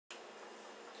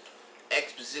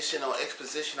exposition on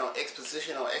exposition on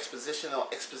exposition on exposition on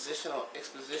exposition on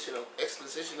exposition on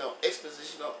exposition on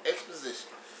exposition on exposition.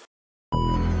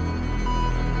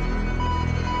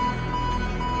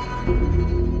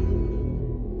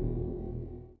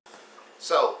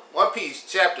 So, One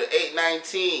Piece, chapter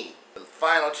 819, the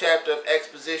final chapter of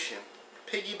Exposition.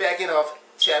 Piggybacking off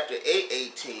chapter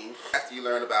 818, after you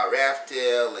learn about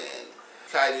Raftel and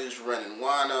Kaido's running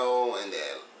Wano, and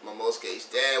that Momosuke's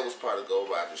dad was part of Gold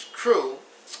Roger's crew.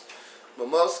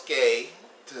 Momosuke,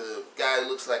 the guy who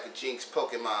looks like a Jinx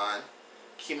Pokemon,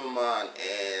 Kimamon,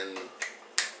 and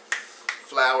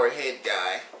Flower Head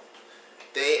guy,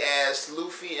 they asked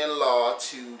Luffy and Law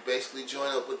to basically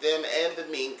join up with them and the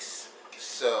Minks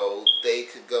so they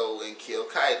could go and kill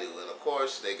Kaido. And of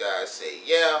course, they guys say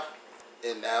yeah.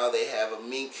 And now they have a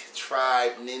Mink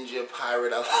tribe ninja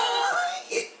pirate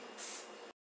alliance.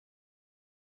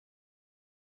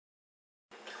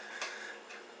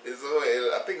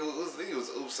 I think it was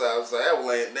Usopp. I was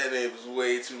like, that name was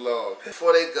way too long.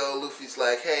 Before they go, Luffy's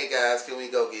like, hey guys, can we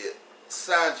go get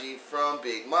Sanji from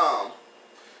Big Mom?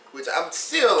 Which I'm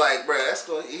still like, bruh, that's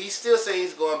going. He's still saying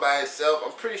he's going by himself.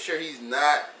 I'm pretty sure he's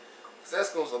not. Cause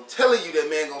that's going. I'm telling you, that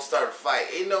man gonna start a fight.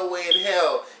 Ain't no way in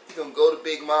hell he gonna go to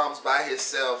Big Mom's by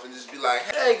himself and just be like,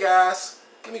 hey guys,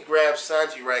 let me grab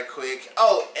Sanji right quick.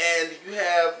 Oh, and you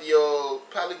have your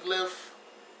polyglyph.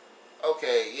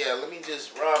 Okay, yeah, let me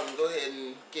just, Robin, go ahead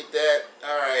and get that.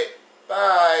 Alright,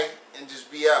 bye, and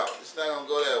just be out. It's not going to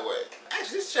go that way.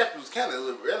 Actually, this chapter was kind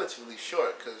of relatively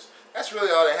short, because that's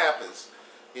really all that happens.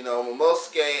 You know,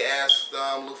 Momosuke asked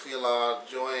Luffy and Law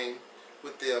to join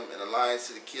with them in alliance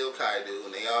to kill Kaido,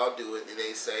 and they all do it, and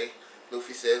they say,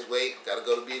 Luffy says, wait, gotta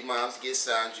go to Big Mom's to get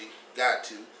Sanji. Got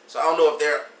to. So I don't know if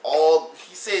they're all,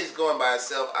 he says he's going by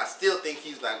himself. I still think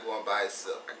he's not going by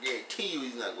himself. I guarantee you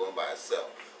he's not going by himself.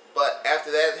 But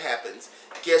after that happens,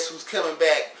 guess who's coming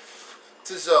back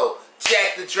to Zoe?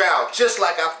 Jack the Drow, just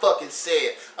like I fucking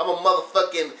said. I'm a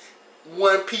motherfucking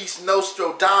One Piece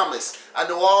Nostradamus. I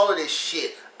know all of this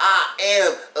shit. I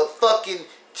am a fucking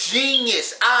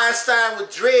genius. Einstein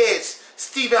with dreads.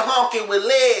 Stephen Hawking with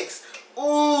legs.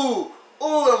 Ooh,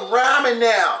 I'm rhyming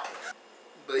now.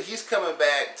 But he's coming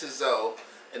back to Zoe,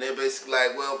 and they're basically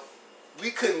like, well,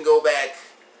 we couldn't go back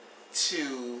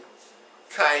to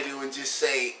Kaido and just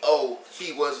say, oh,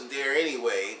 he wasn't there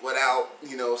anyway, without,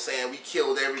 you know, saying we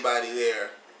killed everybody there.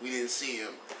 We didn't see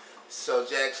him. So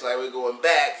Jack's like, we're going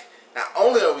back. Not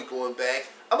only are we going back,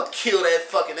 I'm going to kill that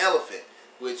fucking elephant.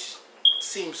 Which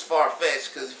seems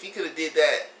far-fetched, because if he could have did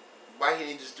that, why he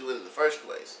didn't just do it in the first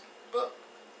place? But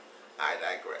I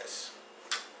digress.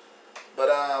 But,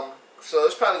 so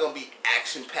it's probably going to be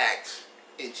action-packed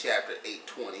in chapter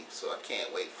 820, so I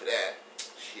can't wait for that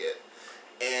shit.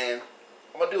 And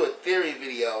I'm going to do a theory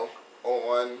video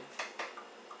on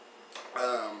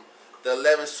the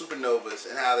 11 supernovas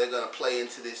and how they're going to play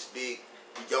into this big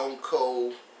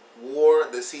Yonko war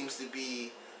that seems to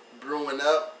be brewing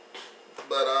up.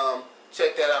 But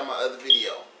check that out in my other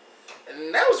video.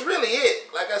 And that was really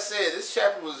it. Like I said, this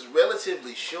chapter was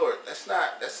relatively short. That's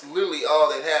literally all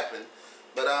that happened.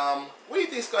 But what do you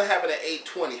think is going to happen at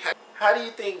 820? How do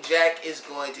you think Jack is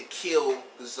going to kill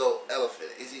the Zoe elephant?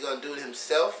 Is he going to do it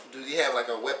himself? Does he have like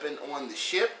a weapon on the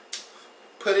ship?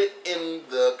 Put it in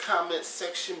the comment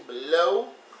section below.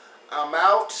 I'm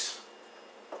out.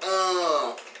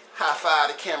 High five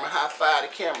the camera, high five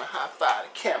the camera, high five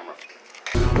the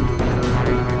camera.